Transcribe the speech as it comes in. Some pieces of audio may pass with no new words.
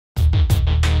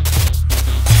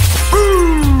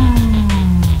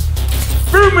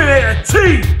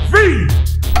TV.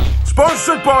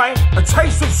 Sponsored by A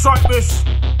Taste of Cyprus,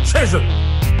 Chisholm.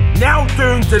 Now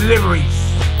doing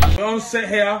deliveries. We're on set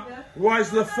here. Rise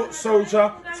of the Foot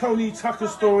Soldier, Tony Tucker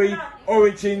story,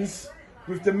 origins,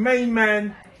 with the main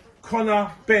man,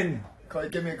 Conor Benn. Can you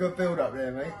give me a good build up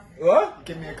there, mate? What?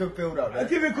 Give me a good build up there. I'll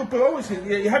give you a good build up.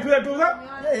 Yeah, you happy with that build up?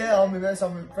 Yeah,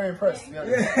 I'm very impressed, to be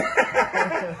honest.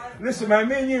 Listen, man,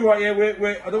 me and you, right? Yeah, I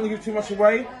don't want to give too much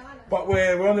away, but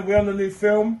we're on the new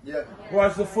film. Yeah.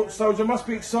 Rise of the Foot Soldier. Must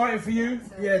be exciting for you.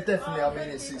 Yeah, definitely. I mean,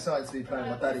 it's exciting to be playing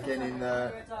my dad again in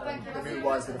the new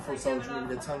Rise of the Foot Soldier, with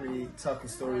the Tony Tucker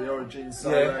story, the origins.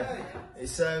 So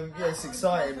it's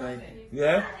exciting, mate.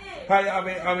 Yeah. Hey,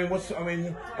 you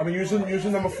was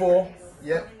in number 4.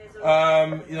 Yep.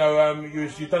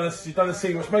 You've done a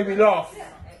scene which made me laugh.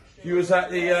 You was at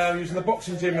the you was in the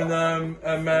boxing gym and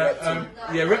Repton,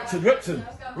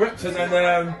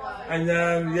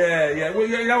 Well,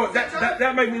 you know what?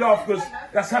 That made me laugh because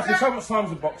that's happened so much times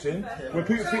with boxing, where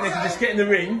people think they can just get in the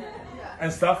ring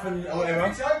and stuff and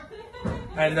whatever.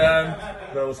 And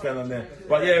well, what's going on there?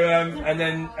 But yeah,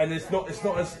 and it's not as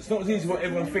easy as what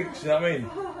everyone thinks. You know what I mean?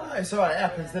 It's alright, it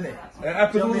happens, doesn't it? It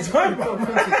happens all the time.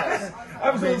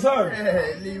 Happens all the time.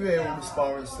 Yeah, you hear all the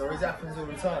sparring stories. It happens all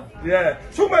the time. Yeah.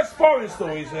 Talk about sparring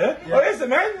stories here. Yeah. Oh, there's the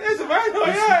man. Oh,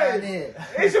 yeah.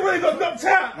 He's the one who got knocked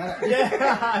out.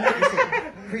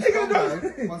 Chris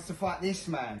Congo wants to fight this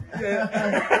man. Yeah.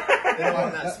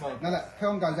 No,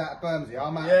 Congo's out of Bermondsey.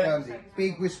 I'm out of Bermondsey.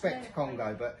 Big respect to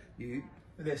Congo, but you...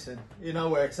 Listen, you know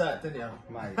where it's at, don't you?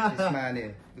 Mate, this man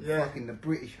here, the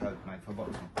British hope, mate, for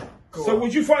boxing. So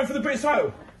would you fight for the British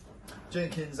title?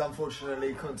 Jenkins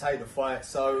unfortunately couldn't take the fight,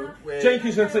 so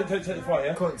Jenkins couldn't take the fight,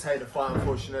 yeah? Couldn't take the fight,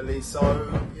 unfortunately. So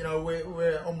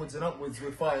we're onwards and upwards.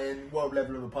 We're fighting world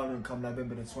level of opponent come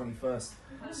November the 21st.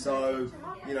 So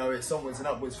it's onwards and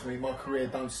upwards for me. My career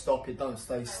don't stop. It don't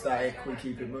stay static. We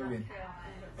keep it moving.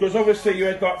 Because obviously you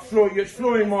had like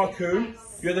Florian Marcoux.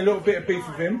 You had a little bit of beef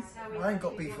with him. I ain't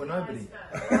got beef with nobody.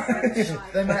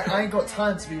 I ain't got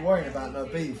time to be worrying about no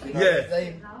beef. Yeah.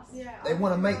 They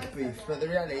want to make beef, but the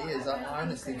reality is I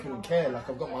honestly couldn't care. Like,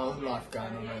 I've got my own life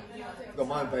going on. I've got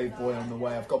my own baby boy on the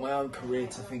way. I've got my own career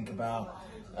to think about.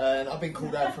 And I've been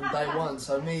called out from day one.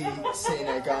 So me sitting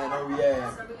there going, oh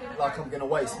yeah, like I'm going to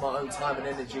waste my own time and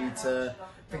energy to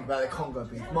think about the Congo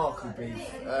beef, Marcoux beef,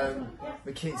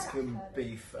 McKinskin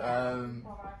beef,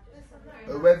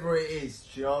 whoever it is,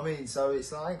 do you know what I mean? So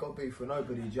it's like, I ain't got beef with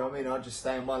nobody, do you know what I mean? I just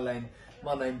stay in my lane.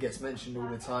 My name gets mentioned all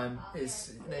the time.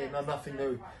 It's nothing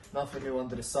new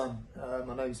under the sun.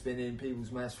 My name's been in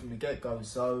people's mouths from the get-go,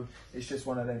 so it's just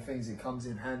one of them things. It comes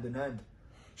in hand in hand.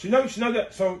 So you know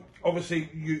that. So obviously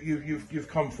you've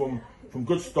come from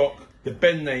good stock. The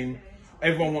Benn name,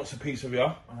 everyone wants a piece of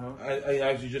you,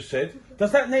 as you just said.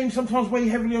 Does that name sometimes weigh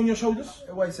heavily on your shoulders?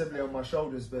 It weighs heavily on my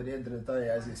shoulders, but at the end of the day, it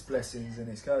has its blessings and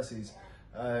its curses.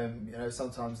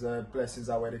 Sometimes the blessings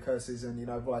outweigh the curses, and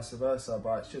vice versa.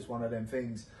 But it's just one of them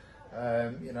things.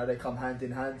 They come hand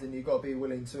in hand, and you've got to be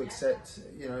willing to accept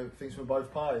things from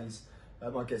both parties.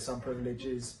 I get some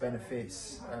privileges,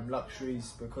 benefits,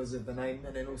 luxuries because of the name,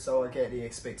 and then also I get the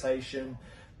expectation,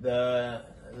 and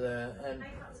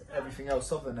everything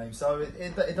else of the name. So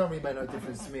it don't really make no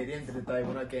difference to me. At the end of the day,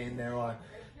 when I get in there, I'm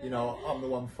the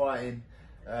one fighting.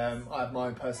 I have my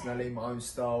own personality, my own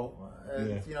style.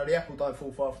 The apple don't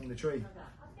fall far from the tree.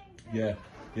 Yeah.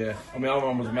 Yeah, I mean, I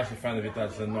was a massive fan of your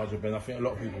dad's and Nigel Benn. I think a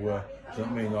lot of people were. Do you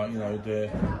know what I mean? Like, the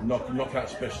knockout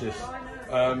specialist.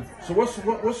 So what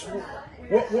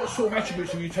sort of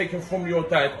attributes have you taken from your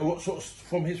dad, or what sort of,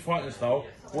 from his fighting style?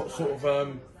 What sort of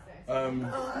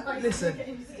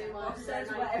Listen,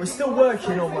 we're still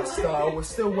working on my style. We're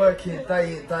still working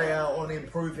day in, day out on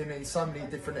improving in so many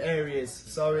different areas.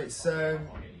 So it's I'm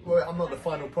not the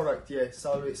final product yet.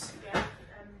 So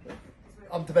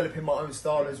I'm developing my own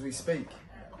style as we speak.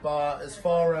 But as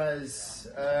far as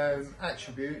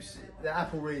attributes, the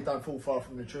apple really don't fall far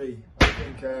from the tree. I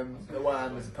think the way I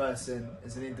am as a person,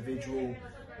 as an individual,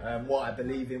 what I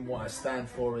believe in, what I stand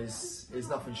for is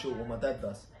nothing short of what my dad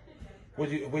does. Where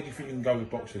do you think you can go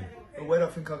with boxing? Where do I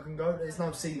think I can go? There's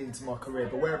no ceiling to my career,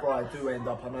 but wherever I do end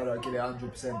up, I know that I give it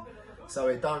 100%. So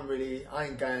it don't really, I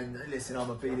ain't going, listen, I'm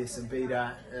going to be this and be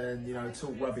that, and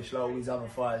talk rubbish like all these other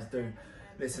fighters do.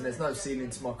 Listen, there's no ceiling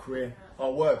to my career.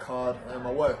 I'll work hard, and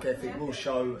my work ethic will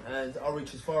show, and I'll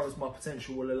reach as far as my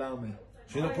potential will allow me.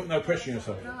 So you're not putting no pressure on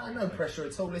yourself? No pressure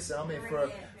at all. Listen, I'm here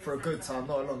for a good time,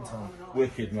 not a long time.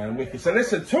 Wicked, man, wicked. So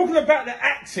listen, talking about the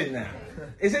acting now,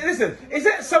 is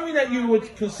that something that you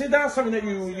would consider? Something that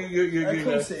you Of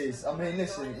course it is. I mean,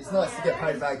 listen, it's nice to get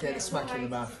paid without getting a smack in the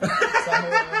mouth.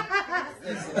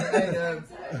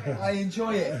 I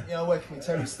enjoy it. You know, working with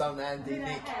Terry Stone, Andy,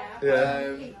 Nick.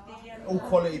 Yeah. All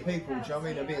quality people, do you know what I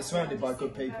mean? I've been surrounded by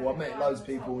good people. I've met loads of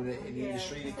people in the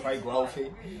industry, Craig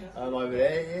Rolfie over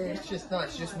there. Yeah, it's just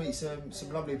nice to just meet some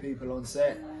lovely people on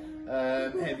set.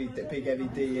 Big heavy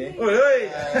D here.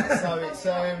 So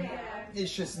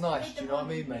it's just nice, do you know what I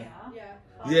mean, mate?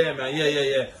 Yeah, man,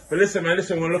 yeah. But listen, man,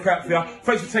 we'll look out for you.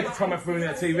 Thanks for taking time out for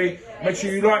Ruminator TV. Make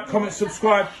sure you like, comment,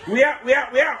 subscribe. We out.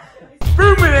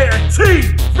 Ruminator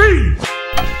TV!